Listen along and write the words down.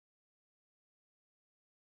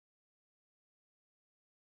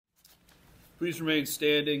Please remain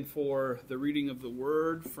standing for the reading of the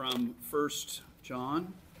word from 1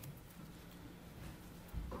 John.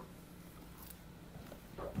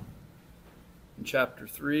 In chapter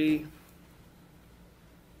 3,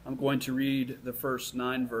 I'm going to read the first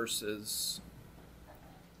 9 verses.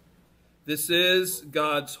 This is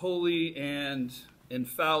God's holy and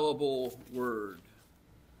infallible word.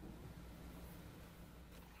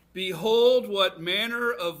 Behold, what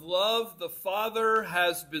manner of love the Father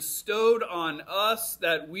has bestowed on us,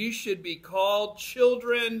 that we should be called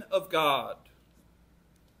children of God.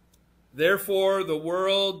 Therefore, the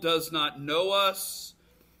world does not know us,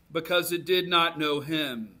 because it did not know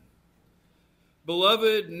him.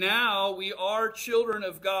 Beloved, now we are children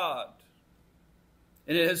of God,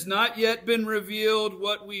 and it has not yet been revealed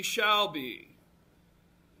what we shall be.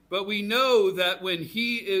 But we know that when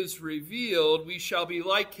he is revealed, we shall be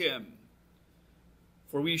like him,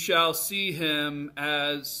 for we shall see him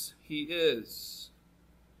as he is.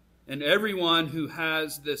 And everyone who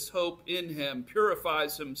has this hope in him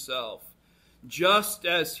purifies himself, just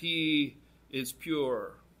as he is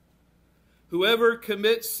pure. Whoever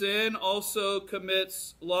commits sin also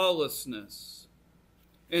commits lawlessness,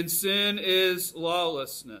 and sin is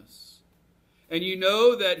lawlessness. And you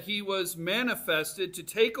know that he was manifested to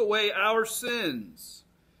take away our sins,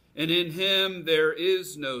 and in him there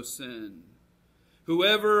is no sin.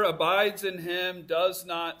 Whoever abides in him does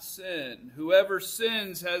not sin. Whoever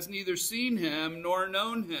sins has neither seen him nor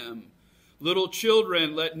known him. Little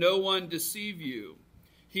children, let no one deceive you.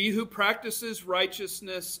 He who practices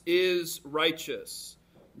righteousness is righteous,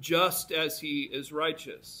 just as he is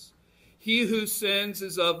righteous. He who sins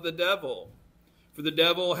is of the devil. For the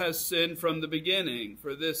devil has sinned from the beginning.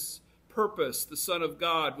 For this purpose the Son of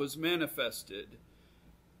God was manifested,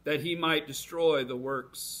 that he might destroy the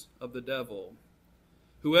works of the devil.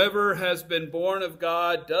 Whoever has been born of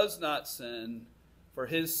God does not sin, for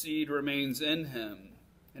his seed remains in him,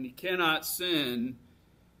 and he cannot sin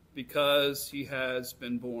because he has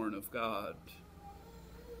been born of God.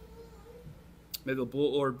 May the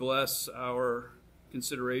Lord bless our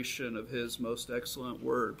consideration of his most excellent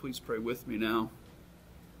word. Please pray with me now.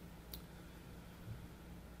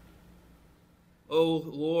 O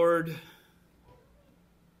Lord,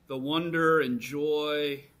 the wonder and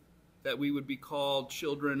joy that we would be called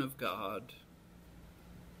children of God.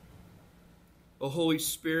 O Holy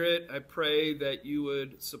Spirit, I pray that you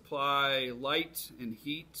would supply light and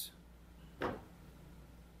heat,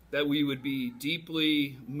 that we would be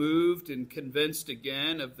deeply moved and convinced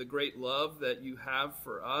again of the great love that you have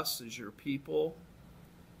for us as your people.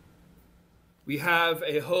 We have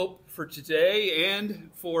a hope for today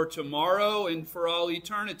and for tomorrow and for all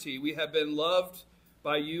eternity. We have been loved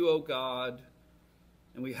by you, O God,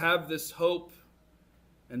 and we have this hope,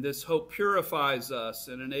 and this hope purifies us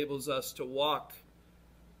and enables us to walk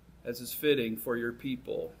as is fitting for your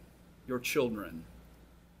people, your children.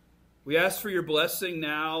 We ask for your blessing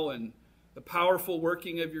now and the powerful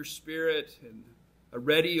working of your Spirit and a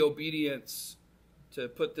ready obedience to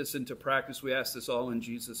put this into practice. We ask this all in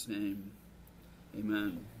Jesus' name.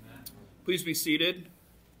 Amen. Please be seated.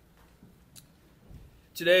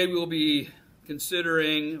 Today we will be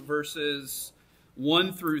considering verses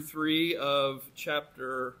 1 through 3 of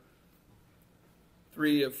chapter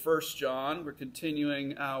 3 of 1 John. We're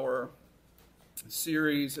continuing our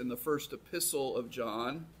series in the first epistle of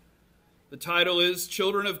John. The title is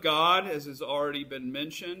Children of God, as has already been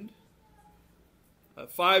mentioned. A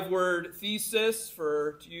 5-word thesis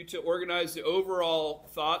for you to organize the overall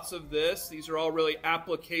thoughts of this. These are all really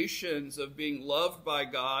applications of being loved by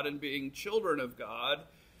God and being children of God,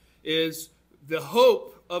 is the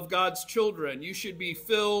hope of God's children. You should be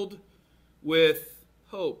filled with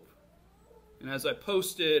hope. And as I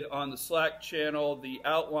posted on the Slack channel, the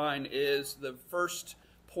outline is the first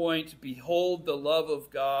point, behold the love of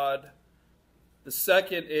God. The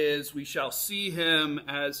second is, we shall see him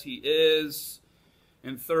as he is.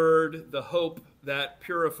 And third, the hope that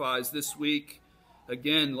purifies. This week,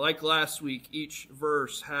 again, like last week, each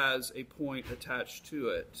verse has a point attached to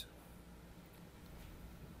it.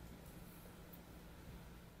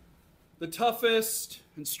 The toughest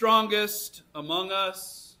and strongest among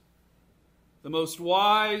us, the most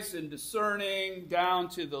wise and discerning, down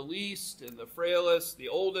to the least and the frailest, the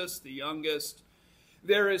oldest, the youngest,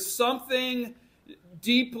 there is something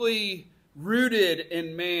deeply rooted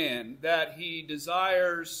in man that he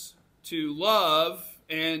desires to love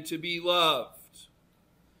and to be loved.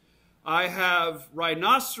 I have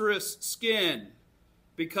rhinoceros skin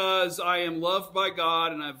because I am loved by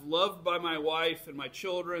God and I'm loved by my wife and my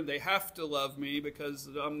children. They have to love me because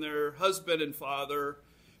I'm their husband and father.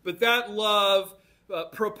 But that love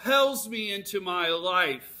propels me into my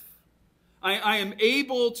life. I am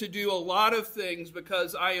able to do a lot of things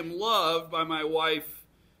because I am loved by my wife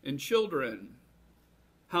and children.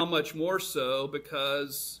 How much more so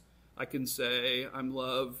because I can say I'm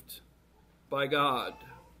loved by God.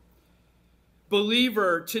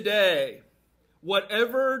 Believer, today,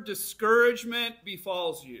 whatever discouragement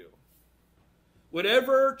befalls you,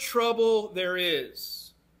 whatever trouble there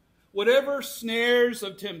is, whatever snares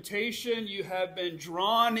of temptation you have been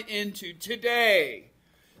drawn into today,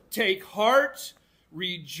 take heart,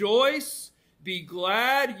 rejoice, be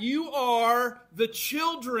glad. You are the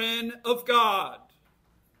children of God.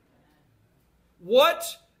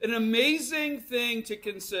 What an amazing thing to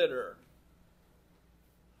consider.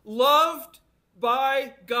 Loved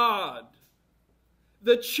by God.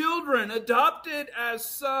 The children adopted as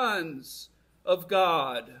sons of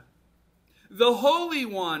God. The Holy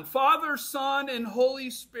One, Father, Son, and Holy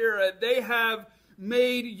Spirit, they have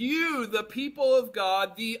made you, the people of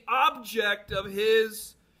God, the object of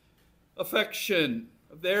His affection,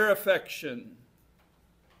 of their affection.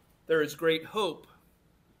 There is great hope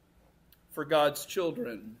for God's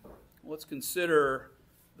children. Let's consider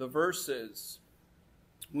the verses.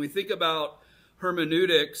 When we think about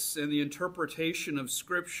hermeneutics and the interpretation of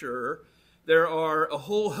Scripture, there are a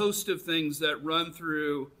whole host of things that run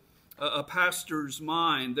through a pastor's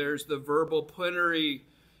mind. There's the verbal plenary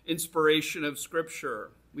inspiration of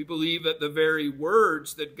Scripture. We believe that the very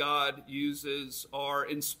words that God uses are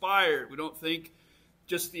inspired. We don't think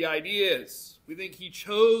just the ideas. We think He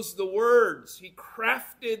chose the words. He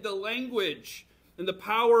crafted the language and the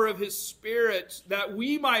power of His Spirit that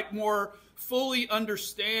we might more fully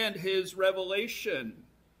understand His revelation.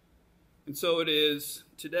 And so it is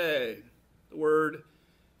today. The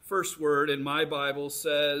first word in my Bible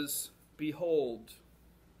says, behold.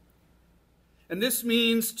 And this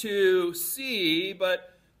means to see,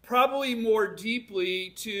 but probably more deeply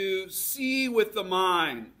to see with the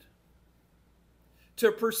mind.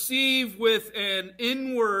 To perceive with an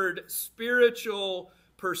inward spiritual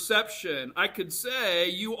perception. I could say,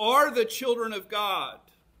 you are the children of God.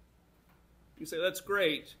 You say, that's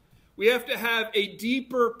great. We have to have a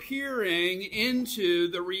deeper peering into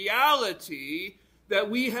the reality that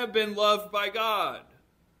we have been loved by God.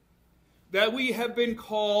 That we have been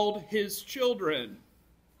called His children.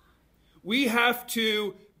 We have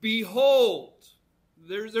to behold.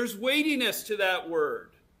 There's weightiness to that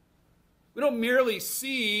word. We don't merely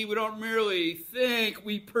see, we don't merely think,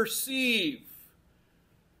 we perceive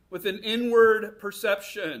with an inward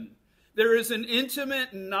perception. There is an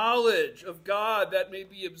intimate knowledge of God that may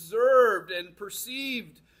be observed and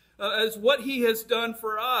perceived as what He has done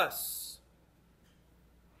for us.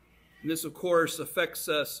 And this, of course, affects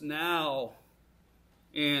us now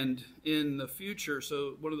and in the future.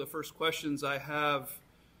 So one of the first questions I have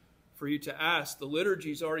for you to ask, the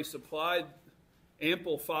liturgy's already supplied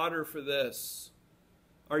ample fodder for this.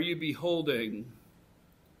 Are you beholding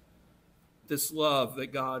this love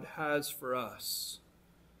that God has for us?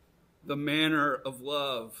 The manner of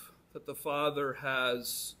love that the Father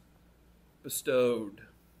has bestowed.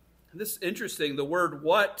 And this is interesting. The word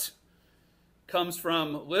what comes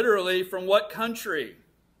from, literally, from what country?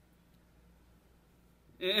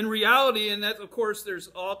 In reality, and that, of course, there's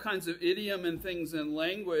all kinds of idiom and things in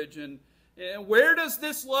language. And where does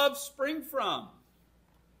this love spring from?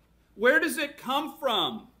 Where does it come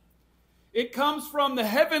from? It comes from the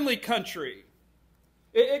heavenly country.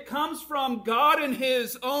 It comes from God in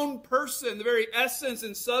His own person, the very essence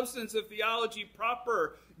and substance of theology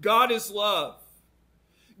proper. God is love.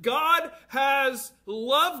 God has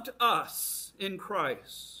loved us in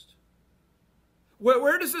Christ.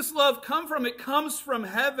 Where does this love come from? It comes from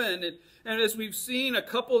heaven. And as we've seen a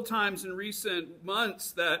couple of times in recent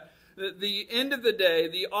months, that at the end of the day,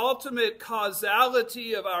 the ultimate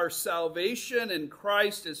causality of our salvation in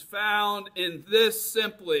Christ is found in this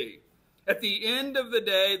simply. At the end of the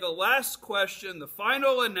day, the last question, the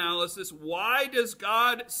final analysis, why does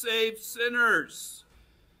God save sinners?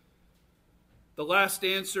 The last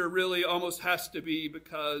answer really almost has to be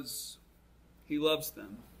because He loves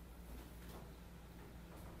them.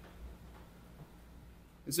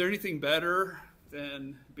 Is there anything better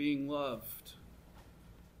than being loved?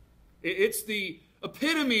 It's the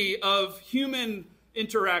epitome of human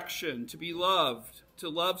interaction, to be loved, to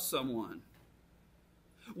love someone.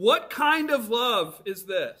 What kind of love is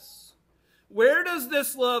this? Where does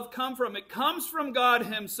this love come from? It comes from God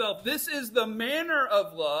Himself. This is the manner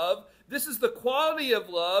of love. This is the quality of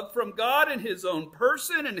love from God in His own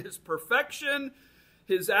person and His perfection,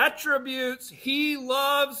 His attributes. He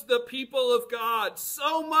loves the people of God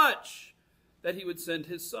so much that He would send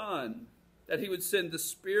His Son, that he would send the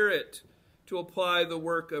Spirit to apply the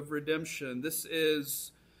work of redemption. This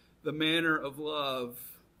is the manner of love.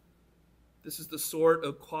 This is the sort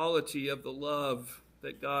of quality of the love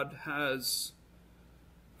that God has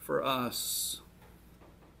for us.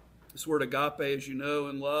 This word agape, as you know,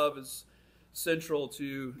 in love is central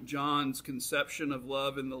to John's conception of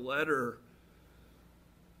love in the letter.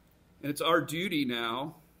 And it's our duty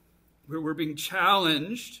now, where we're being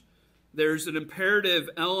challenged. There's an imperative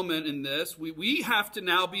element in this. We have to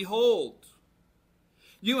now behold.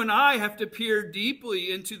 You and I have to peer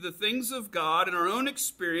deeply into the things of God in our own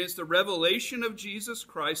experience, the revelation of Jesus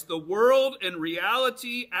Christ, the world and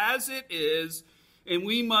reality as it is, and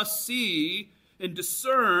we must see and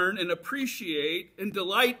discern and appreciate and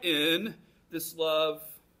delight in this love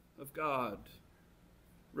of God.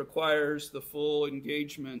 It requires the full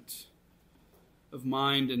engagement of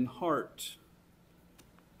mind and heart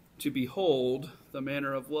to behold the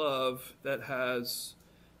manner of love that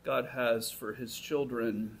God has for his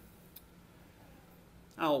children.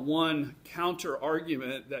 Now, one counter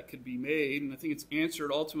argument that could be made, and I think it's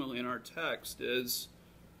answered ultimately in our text, is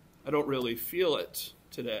I don't really feel it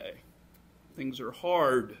today. Things are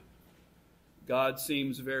hard. God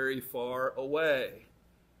seems very far away.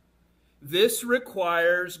 This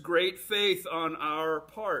requires great faith on our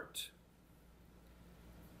part.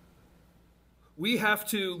 We have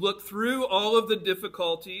to look through all of the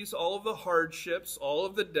difficulties, all of the hardships, all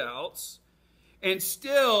of the doubts, and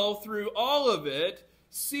still, through all of it,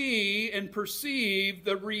 see and perceive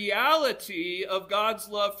the reality of God's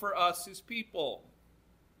love for us, his people.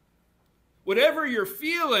 Whatever you're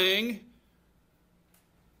feeling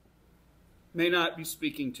may not be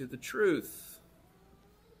speaking to the truth.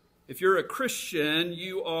 If you're a Christian,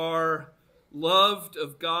 you are loved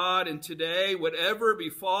of God, and today, whatever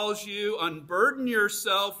befalls you, unburden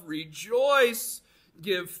yourself, rejoice,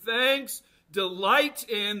 give thanks, delight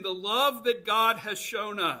in the love that God has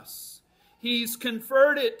shown us. He's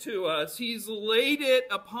conferred it to us. He's laid it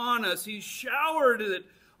upon us. He's showered it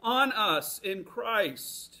on us in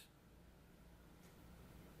Christ.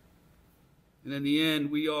 And in the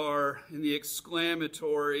end, we are in the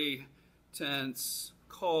exclamatory tense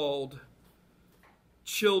called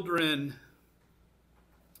children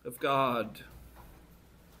of God.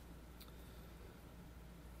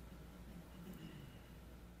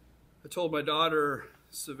 I told my daughter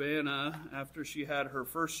Savannah after she had her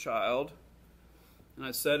first child, and I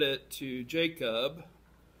said it to Jacob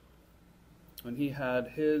when he had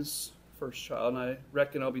his first child, and I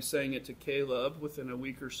reckon I'll be saying it to Caleb within a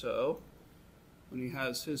week or so when he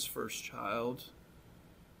has his first child.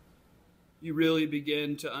 You really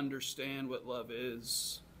begin to understand what love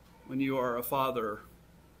is when you are a father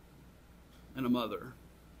and a mother.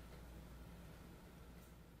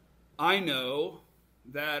 I know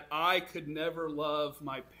that I could never love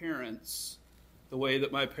my parents the way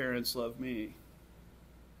that my parents love me.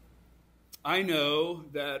 I know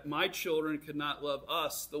that my children could not love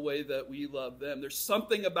us the way that we love them. There's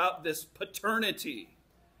something about this paternity,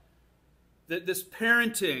 this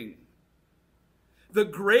parenting. The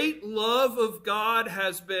great love of God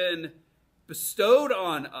has been bestowed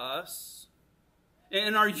on us.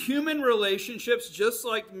 And our human relationships, just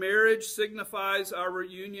like marriage signifies our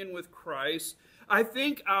reunion with Christ, I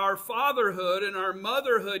think our fatherhood and our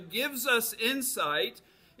motherhood gives us insight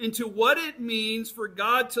into what it means for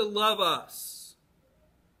God to love us,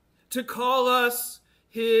 to call us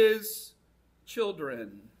his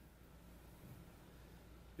children.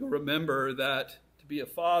 You'll remember that to be a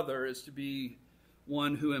father is to be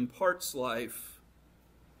one who imparts life.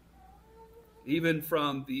 Even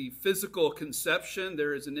from the physical conception,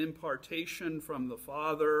 there is an impartation from the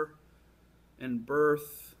Father and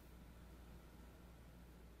birth.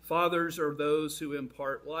 Fathers are those who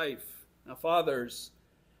impart life. Now, fathers,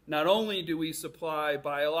 not only do we supply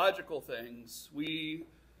biological things, we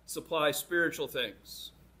supply spiritual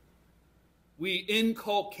things. We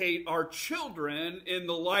inculcate our children in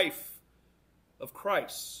the life of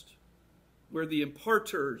Christ. We're the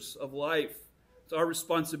imparters of life. It's our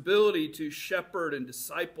responsibility to shepherd and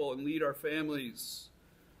disciple and lead our families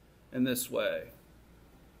in this way.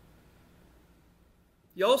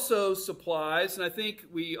 He also supplies, and I think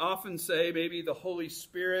we often say maybe the Holy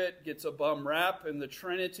Spirit gets a bum rap in the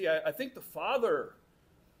Trinity. I think the Father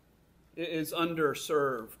is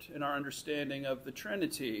underserved in our understanding of the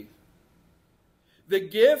Trinity. The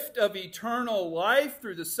gift of eternal life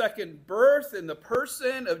through the second birth in the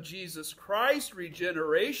person of Jesus Christ,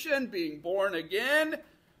 regeneration, being born again,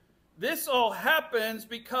 this all happens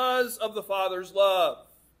because of the Father's love.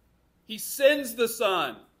 He sends the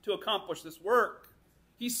Son to accomplish this work.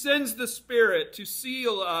 He sends the Spirit to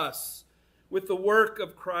seal us with the work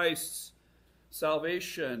of Christ's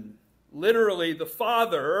salvation. Literally, the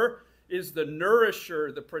Father is the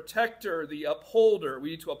nourisher, the protector, the upholder.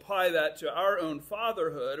 We need to apply that to our own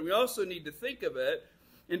fatherhood. We also need to think of it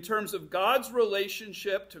in terms of God's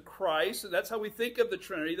relationship to Christ. And that's how we think of the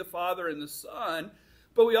Trinity, the Father and the Son.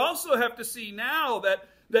 But we also have to see now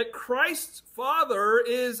that Christ's Father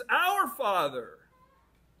is our Father.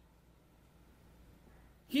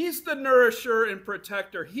 He's the nourisher and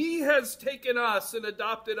protector. He has taken us and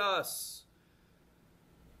adopted us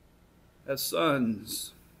as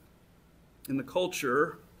sons. In the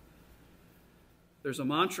culture, there's a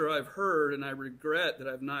mantra I've heard, and I regret that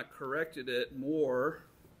I've not corrected it more.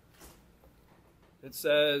 It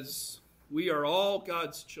says, we are all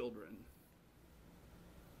God's children.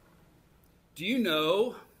 Do you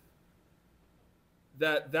know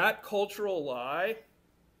that cultural lie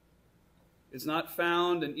is not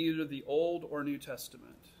found in either the Old or New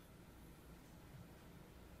Testament?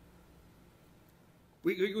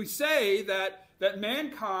 We say that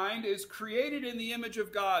mankind is created in the image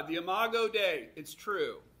of God, the Imago Dei. It's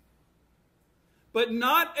true. But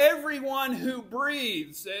not everyone who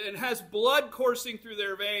breathes and has blood coursing through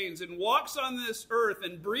their veins and walks on this earth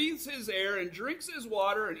and breathes his air and drinks his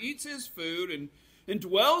water and eats his food and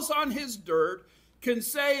dwells on his dirt can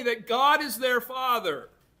say that God is their Father.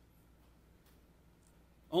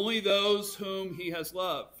 Only those whom he has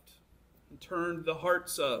loved and turned the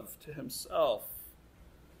hearts of to himself.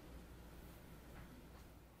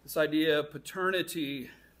 This idea of paternity,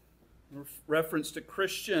 reference to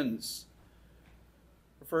Christians,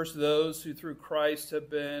 refers to those who through Christ have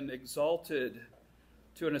been exalted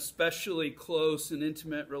to an especially close and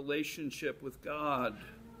intimate relationship with God.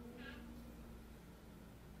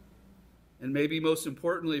 And maybe most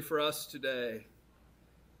importantly for us today,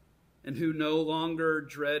 and who no longer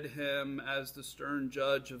dread him as the stern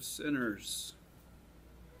judge of sinners,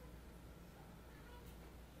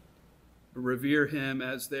 but revere him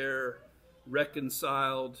as their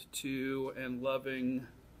reconciled to and loving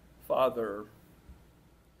Father.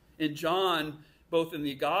 In John, both in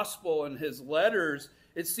the gospel and his letters,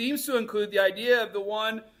 it seems to include the idea of the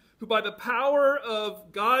one who by the power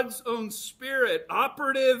of God's own Spirit,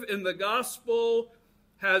 operative in the gospel,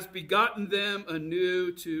 has begotten them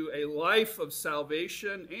anew to a life of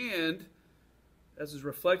salvation and, as is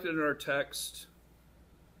reflected in our text,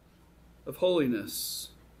 of holiness.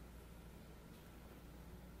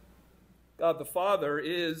 God the Father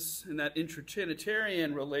is, in that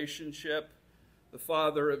intratrinitarian relationship, the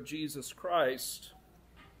Father of Jesus Christ.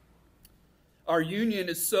 Our union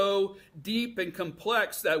is so deep and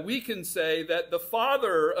complex that we can say that the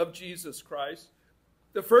Father of Jesus Christ,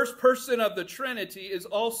 the first person of the Trinity, is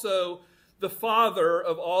also the Father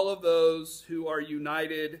of all of those who are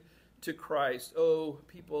united to Christ. Oh,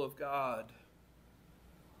 people of God,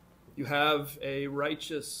 you have a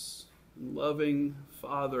righteous, loving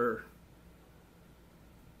Father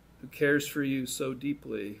who cares for you so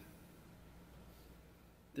deeply.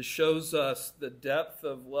 This shows us the depth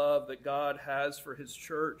of love that God has for his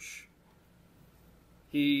church.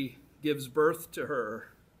 He gives birth to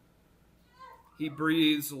her. He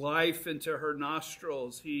breathes life into her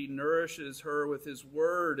nostrils. He nourishes her with his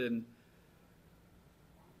word, and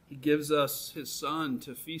he gives us his Son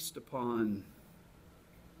to feast upon.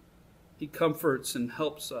 He comforts and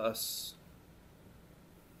helps us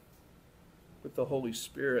with the Holy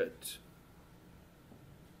Spirit.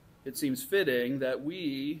 It seems fitting that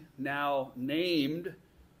we, now named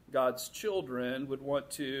God's children, would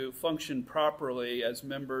want to function properly as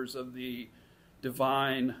members of the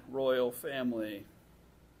divine royal family.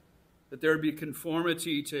 That there be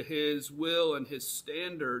conformity to his will and his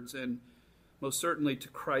standards, and most certainly to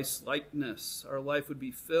Christ's likeness. Our life would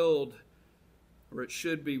be filled, or it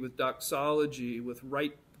should be, with doxology, with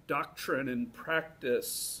right doctrine and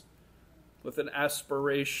practice, with an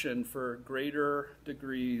aspiration for greater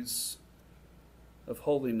degrees of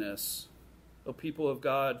holiness. O people of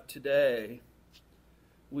God, today,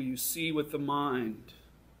 will you see with the mind?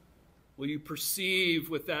 Will you perceive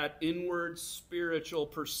with that inward spiritual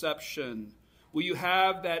perception? Will you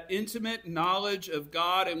have that intimate knowledge of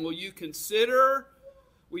God, and will you consider,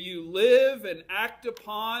 will you live and act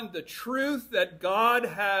upon the truth that God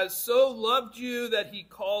has so loved you that he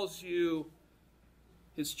calls you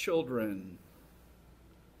his children?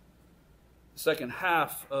 The second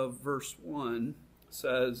half of verse 1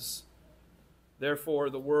 says, therefore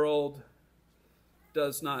the world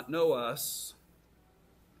does not know us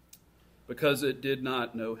because it did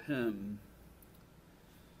not know him.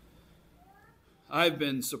 I've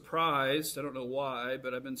been surprised, I don't know why,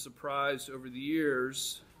 but I've been surprised over the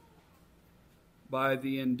years by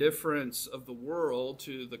the indifference of the world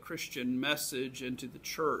to the Christian message and to the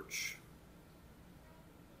church.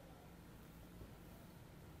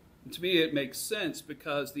 And to me, it makes sense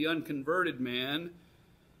because the unconverted man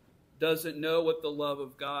doesn't know what the love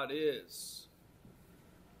of God is.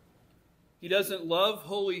 He doesn't love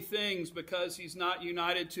holy things because he's not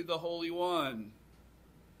united to the Holy One.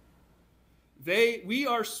 We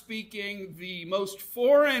are speaking the most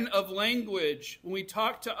foreign of language when we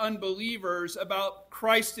talk to unbelievers about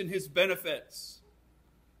Christ and his benefits.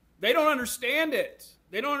 They don't understand it.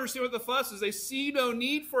 They don't understand what the fuss is. They see no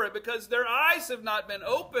need for it because their eyes have not been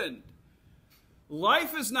opened.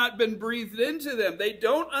 Life has not been breathed into them. They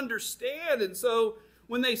don't understand. And so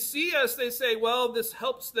when they see us, they say, well, this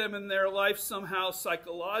helps them in their life somehow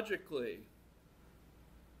psychologically.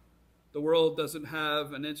 The world doesn't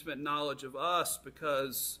have an intimate knowledge of us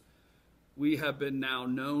because we have been now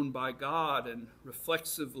known by God, and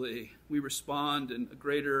reflexively we respond in a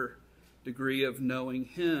greater degree of knowing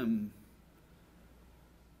him.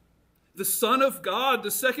 The Son of God,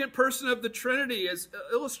 the second person of the Trinity, is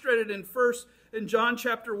illustrated in John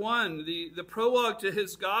chapter 1, the prologue to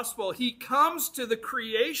his gospel. He comes to the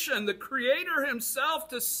creation, the Creator himself,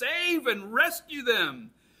 to save and rescue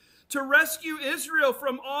them, to rescue Israel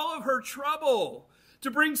from all of her trouble,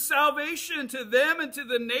 to bring salvation to them and to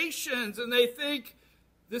the nations. And they think,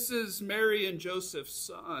 this is Mary and Joseph's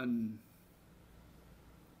son.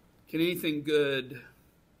 Can anything good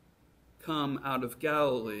come out of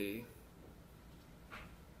Galilee?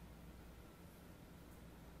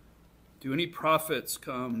 Do any prophets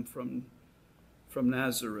come from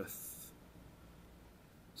Nazareth?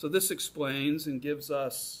 So this explains and gives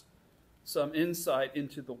us some insight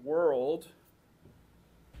into the world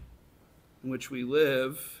in which we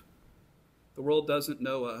live. The world doesn't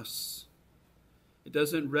know us. It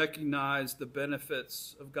doesn't recognize the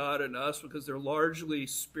benefits of God in us because they're largely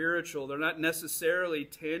spiritual. They're not necessarily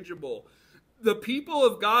tangible. The people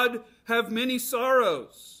of God have many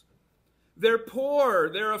sorrows. They're poor,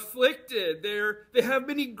 they're afflicted, they have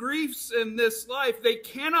many griefs in this life. They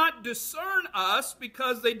cannot discern us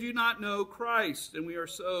because they do not know Christ. And we are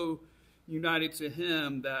so united to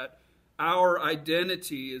him that our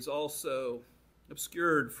identity is also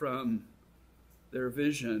obscured from their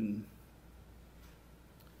vision.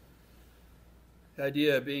 The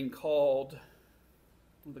idea of being called,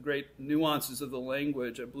 one of the great nuances of the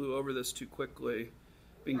language, I blew over this too quickly,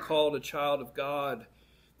 being called a child of God.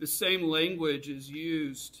 The same language is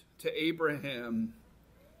used to Abraham.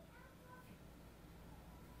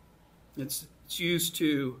 It's used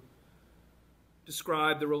to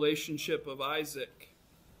describe the relationship of Isaac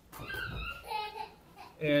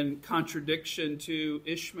in contradiction to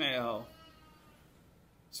Ishmael.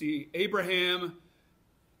 See, Abraham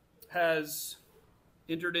has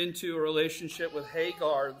entered into a relationship with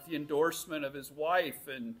Hagar with the endorsement of his wife,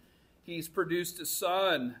 and he's produced a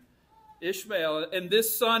son, Ishmael, and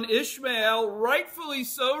this son Ishmael, rightfully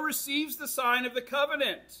so, receives the sign of the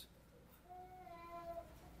covenant.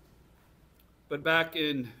 But back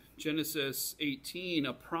in Genesis 18,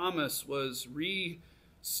 a promise was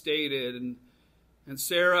restated, and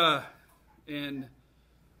Sarah and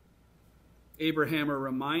Abraham are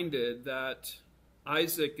reminded that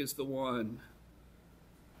Isaac is the one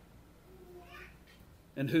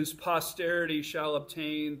and whose posterity shall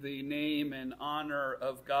obtain the name and honor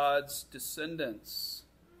of God's descendants.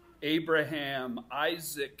 Abraham,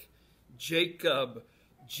 Isaac, Jacob,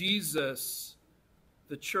 Jesus,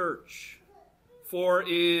 the church. For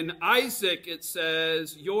in Isaac it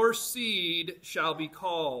says, your seed shall be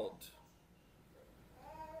called.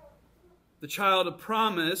 The child of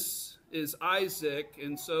promise is Isaac,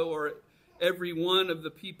 and so are every one of the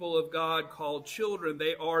people of God called children.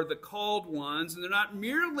 They are the called ones, and they're not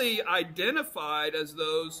merely identified as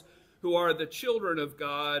those who are the children of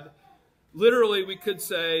God. Literally, we could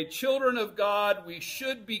say, children of God, we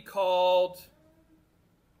should be called,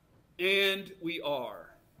 and we are.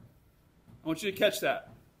 I want you to catch that.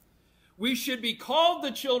 We should be called the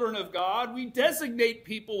children of God. We designate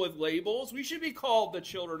people with labels. We should be called the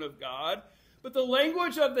children of God. But the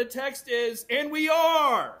language of the text is, and we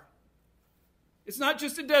are. It's not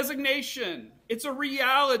just a designation. It's a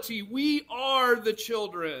reality. We are the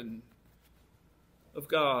children of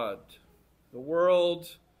God. The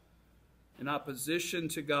world in opposition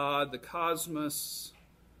to God, the cosmos,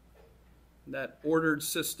 that ordered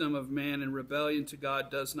system of man in rebellion to God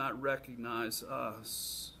does not recognize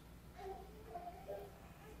us.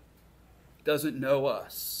 It doesn't know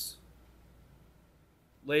us.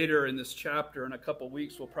 Later in this chapter, in a couple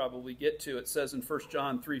weeks we'll probably get to, it says in 1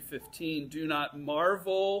 John 3:15, do not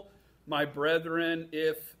marvel, my brethren,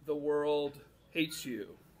 if the world hates you.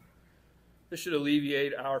 This should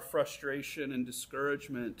alleviate our frustration and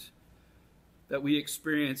discouragement that we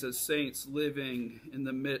experience as saints living in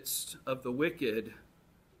the midst of the wicked.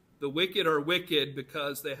 The wicked are wicked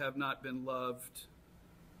because they have not been loved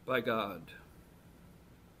by God.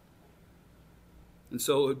 And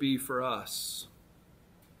so it would be for us,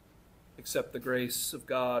 except the grace of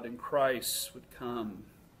God in Christ would come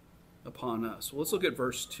upon us. Well, let's look at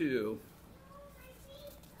verse 2.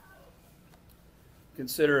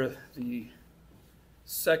 Consider the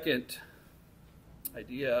second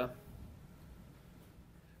idea.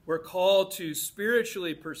 We're called to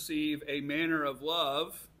spiritually perceive a manner of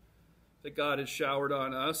love that God has showered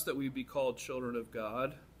on us, that we be called children of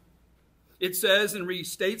God. It says and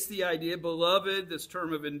restates the idea, beloved, this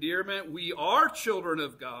term of endearment, we are children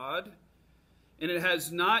of God, and it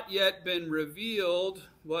has not yet been revealed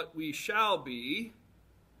what we shall be,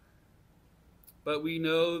 but we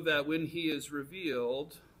know that when he is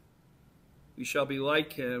revealed, we shall be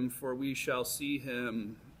like him, for we shall see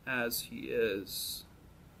him as he is.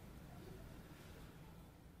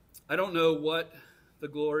 I don't know what the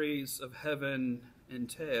glories of heaven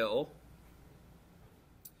entail,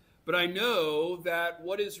 but I know that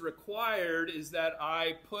what is required is that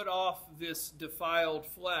I put off this defiled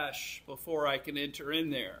flesh before I can enter in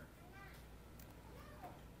there.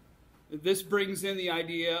 This brings in the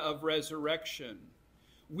idea of resurrection.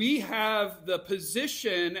 We have the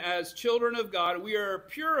position as children of God. We are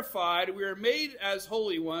purified. We are made as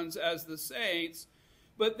holy ones, as the saints.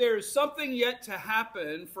 But there's something yet to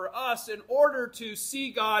happen for us in order to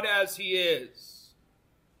see God as he is.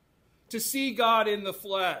 To see God in the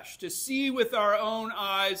flesh. To see with our own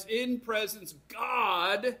eyes in presence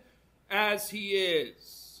God as he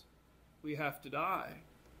is. We have to die.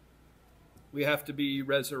 We have to be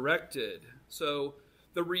resurrected. So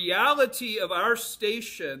the reality of our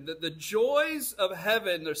station, that the joys of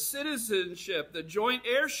heaven, the citizenship, the joint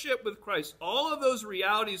heirship with Christ, all of those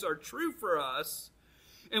realities are true for us,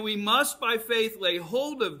 and we must by faith lay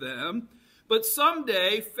hold of them. But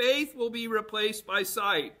someday faith will be replaced by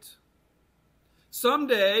sight.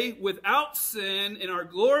 Someday, without sin, in our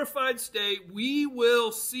glorified state, we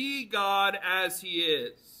will see God as he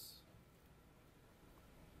is.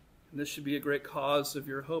 And this should be a great cause of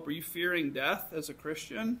your hope. Are you fearing death as a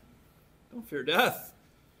Christian? Don't fear death.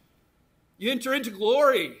 You enter into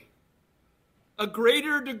glory, a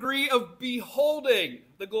greater degree of beholding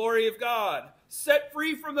the glory of God, set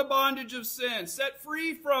free from the bondage of sin, set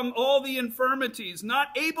free from all the infirmities, not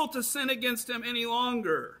able to sin against him any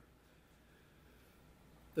longer.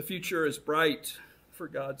 The future is bright for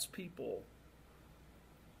God's people.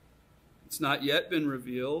 It's not yet been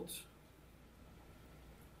revealed.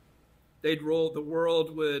 The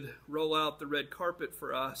world would roll out the red carpet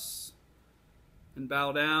for us and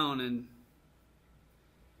bow down and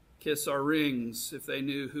kiss our rings if they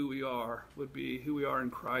knew who we are, would be who we are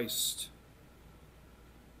in Christ.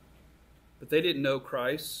 But they didn't know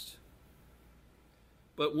Christ.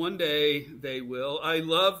 But one day they will. I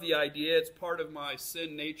love the idea. It's part of my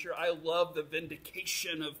sin nature. I love the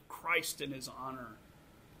vindication of Christ and his honor.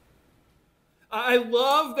 I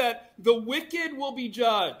love that the wicked will be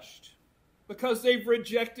judged because they've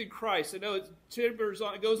rejected Christ. I know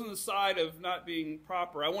it goes on the side of not being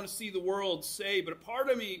proper. I want to see the world saved, but a part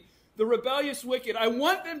of me, the rebellious wicked, I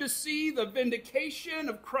want them to see the vindication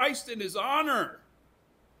of Christ and his honor.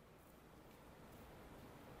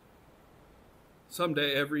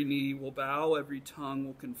 Someday every knee will bow, every tongue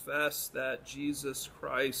will confess that Jesus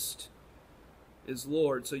Christ is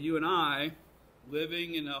Lord. So you and I,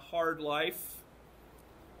 living in a hard life,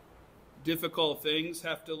 difficult things,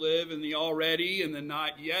 have to live in the already and the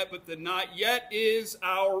not yet, but the not yet is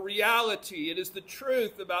our reality. It is the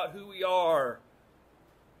truth about who we are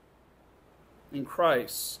in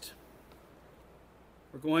Christ.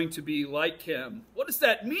 We're going to be like him. What does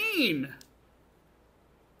that mean?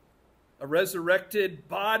 A resurrected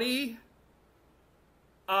body,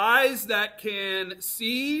 eyes that can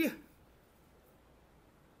see.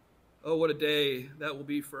 Oh, what a day that will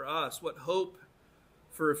be for us. What hope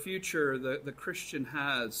for a future the Christian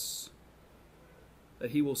has,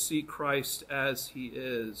 that he will see Christ as he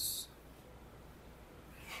is.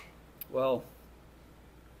 Well,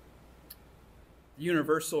 the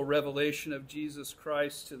universal revelation of Jesus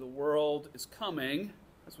Christ to the world is coming,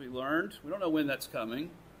 as we learned. We don't know when that's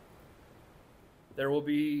coming. There will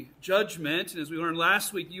be judgment, and as we learned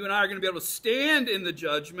last week, you and I are going to be able to stand in the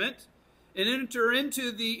judgment and enter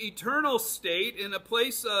into the eternal state in a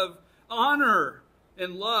place of honor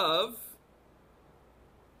and love,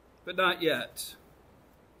 but not yet.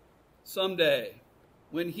 Someday,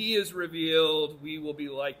 When he is revealed, we will be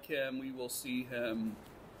like him. We will see him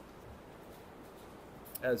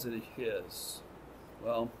as it is.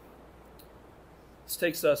 Well, this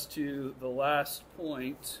takes us to the last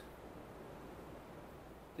point,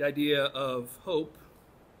 the idea of hope.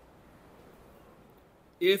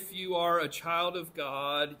 If you are a child of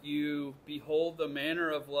God, you behold the manner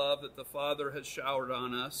of love that the Father has showered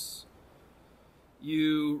on us.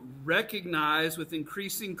 You recognize with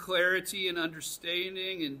increasing clarity and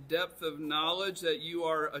understanding and depth of knowledge that you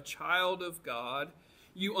are a child of God.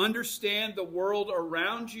 You understand the world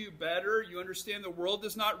around you better. You understand the world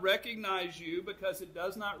does not recognize you because it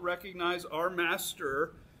does not recognize our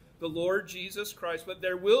Master, the Lord Jesus Christ. But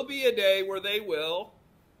there will be a day where they will.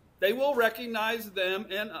 They will recognize them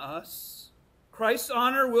and us. Christ's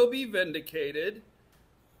honor will be vindicated.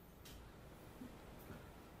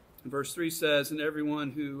 And verse 3 says, and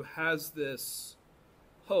everyone who has this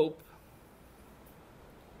hope,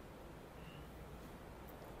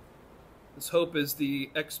 this hope is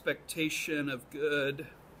the expectation of good.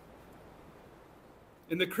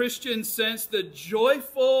 In the Christian sense, the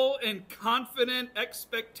joyful and confident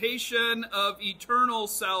expectation of eternal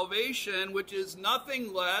salvation, which is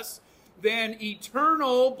nothing less than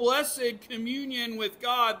eternal blessed communion with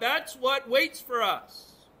God. That's what waits for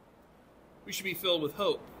us. We should be filled with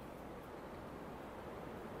hope.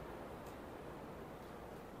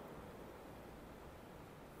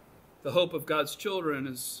 The hope of God's children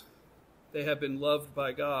is they have been loved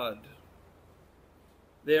by God.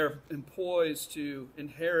 They are poised to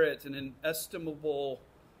inherit an inestimable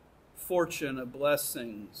fortune of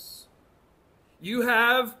blessings. You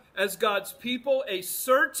have, as God's people, a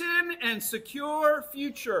certain and secure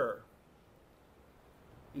future.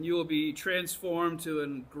 And you will be transformed to a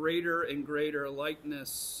greater and greater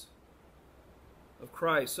likeness of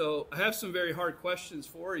Christ. So I have some very hard questions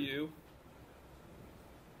for you.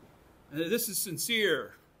 And this is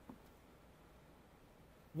sincere.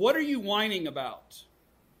 What are you whining about?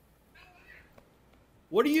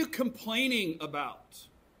 What are you complaining about?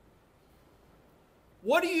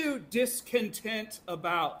 What are you discontent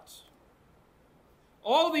about?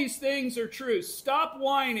 All these things are true. Stop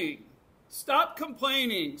whining. Stop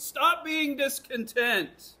complaining. Stop being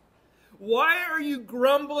discontent. Why are you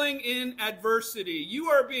grumbling in adversity? You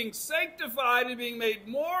are being sanctified and being made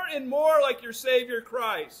more and more like your Savior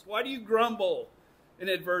Christ. Why do you grumble in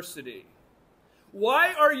adversity?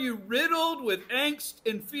 Why are you riddled with angst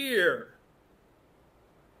and fear?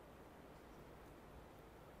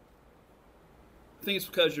 I think it's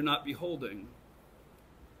because you're not beholding.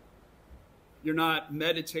 You're not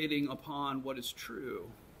meditating upon what is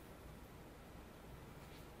true.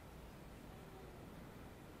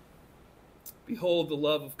 Behold the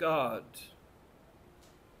love of God.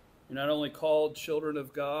 You're not only called children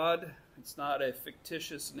of God, it's not a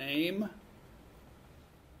fictitious name.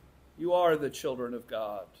 You are the children of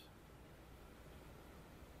God.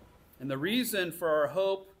 And the reason for our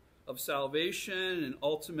hope of salvation and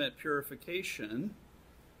ultimate purification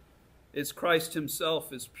is Christ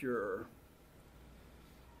himself is pure.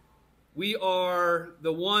 We are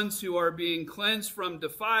the ones who are being cleansed from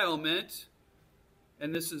defilement,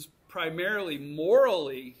 and this is primarily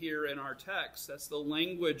morally here in our text. That's the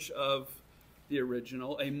language of the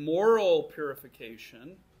original, a moral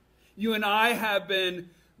purification. You and I have been,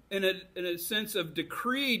 in a sense of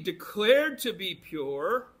decree, declared to be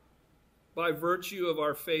pure by virtue of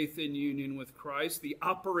our faith in union with Christ, the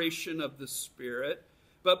operation of the Spirit.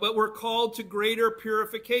 But we're called to greater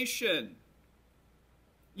purification.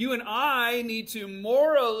 You and I need to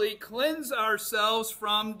morally cleanse ourselves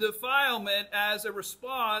from defilement as a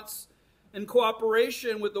response in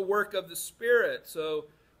cooperation with the work of the Spirit. So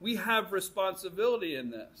we have responsibility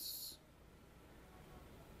in this.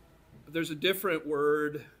 But there's a different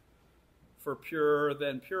word for pure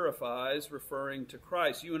than purifies, referring to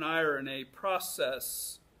Christ. You and I are in a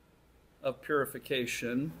process of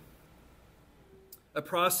purification, a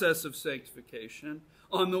process of sanctification,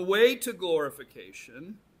 on the way to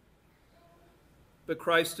glorification. But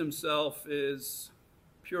Christ himself is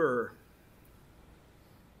pure.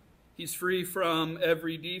 He's free from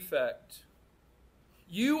every defect.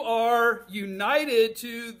 You are united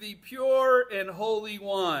to the pure and holy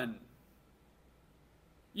one.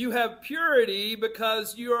 You have purity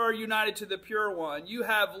because you are united to the pure one. You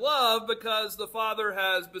have love because the Father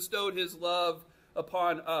has bestowed his love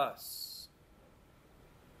upon us.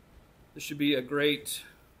 This should be a great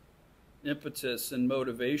impetus and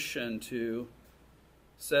motivation to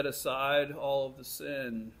set aside all of the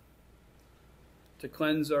sin, to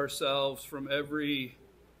cleanse ourselves from every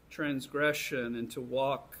transgression, and to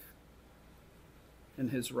walk in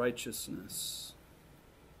his righteousness.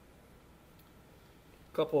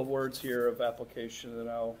 A couple of words here of application, and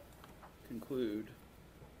I'll conclude.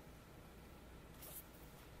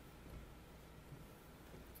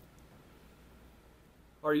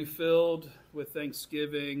 Are you filled with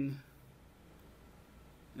thanksgiving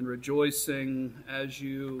and rejoicing as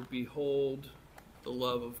you behold the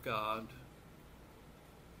love of God?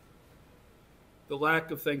 The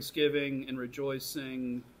lack of thanksgiving and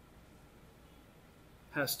rejoicing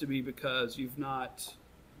has to be because you've not,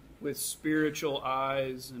 with spiritual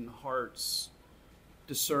eyes and hearts,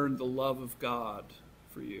 discerned the love of God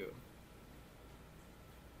for you.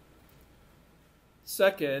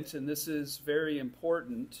 Second, and this is very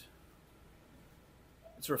important,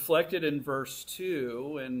 it's reflected in verse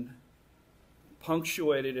 2 and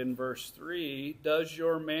punctuated in verse 3. Does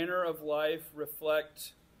your manner of life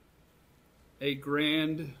reflect a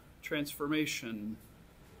grand transformation?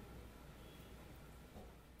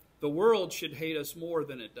 The world should hate us more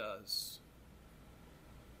than it does,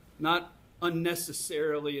 not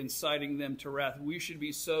unnecessarily inciting them to wrath. We should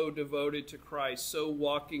be so devoted to Christ, so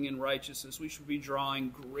walking in righteousness. We should be drawing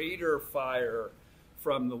greater fire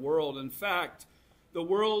from the world. In fact, the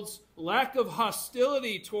world's lack of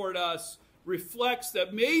hostility toward us reflects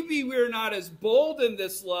that maybe we're not as bold in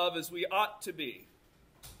this love as we ought to be.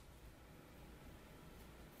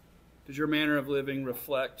 Does your manner of living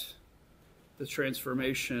reflect the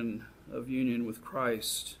transformation of union with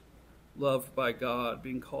Christ, loved by God,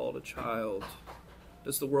 being called a child?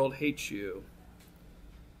 Does the world hate you?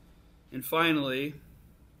 And finally,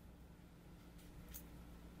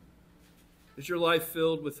 is your life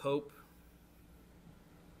filled with hope?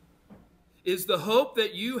 Is the hope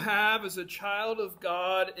that you have as a child of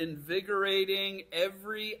God invigorating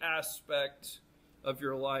every aspect of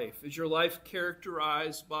your life? Is your life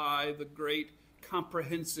characterized by the great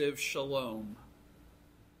comprehensive shalom?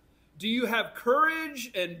 Do you have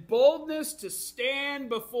courage and boldness to stand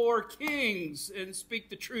before kings and speak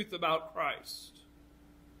the truth about Christ?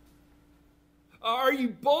 Are you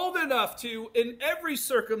bold enough to, in every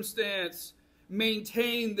circumstance,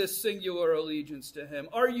 maintain this singular allegiance to Him?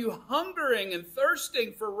 Are you hungering and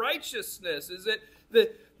thirsting for righteousness? Is it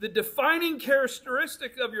the defining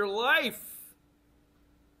characteristic of your life?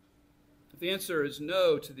 If the answer is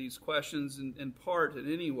no to these questions, in part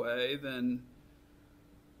in any way, then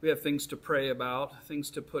we have things to pray about, things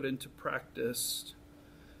to put into practice,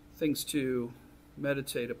 things to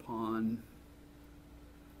meditate upon.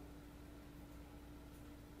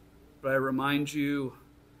 But I remind you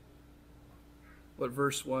what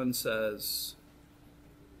verse 1 says.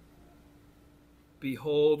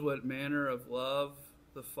 Behold, what manner of love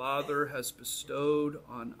the Father has bestowed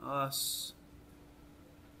on us,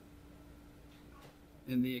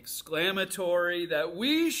 in the exclamatory that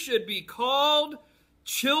we should be called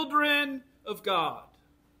children of God.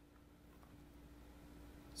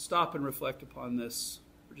 Stop and reflect upon this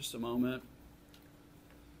for just a moment.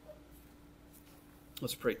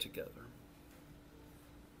 Let's pray together.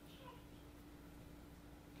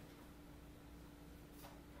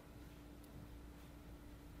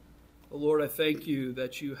 Oh Lord, I thank you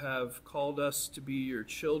that you have called us to be your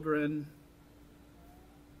children.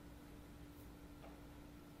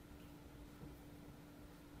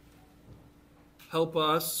 Help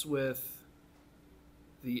us with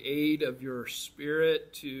the aid of your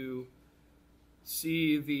Spirit to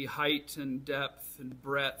see the height and depth and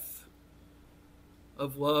breadth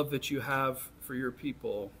of love that you have for your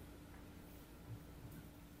people.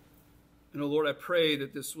 And, oh Lord, I pray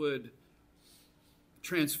that this would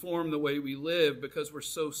transform the way we live because we're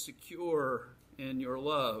so secure in your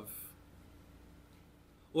love.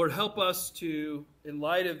 Lord, help us to, in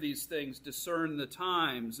light of these things, discern the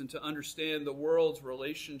times and to understand the world's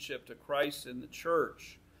relationship to Christ and the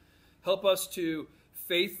church. Help us to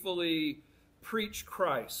faithfully preach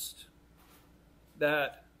Christ,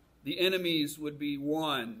 that the enemies would be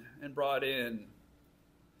won and brought in.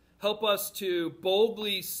 Help us to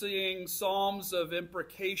boldly sing psalms of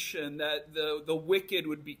imprecation that the wicked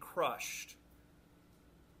would be crushed.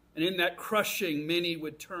 And in that crushing, many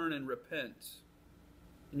would turn and repent,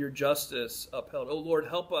 and your justice upheld. Oh Lord,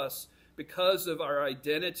 help us, because of our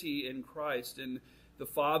identity in Christ, in the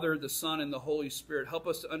Father, the Son, and the Holy Spirit. Help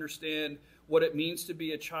us to understand what it means to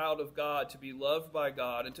be a child of God, to be loved by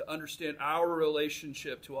God, and to understand our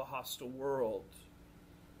relationship to a hostile world.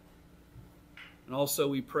 And also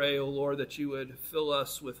we pray, O Lord, that you would fill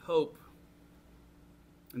us with hope.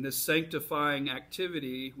 And this sanctifying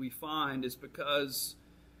activity we find is because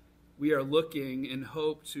we are looking in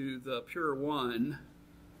hope to the pure one,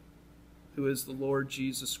 who is the Lord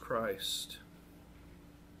Jesus Christ.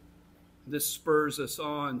 This spurs us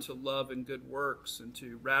on to love and good works and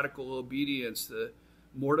to radical obedience, the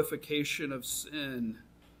mortification of sin,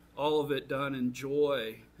 all of it done in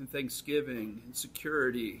joy and thanksgiving and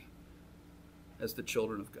security as the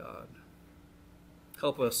children of God.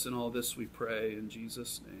 Help us in all this, we pray, in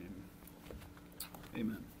Jesus' name.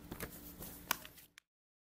 Amen.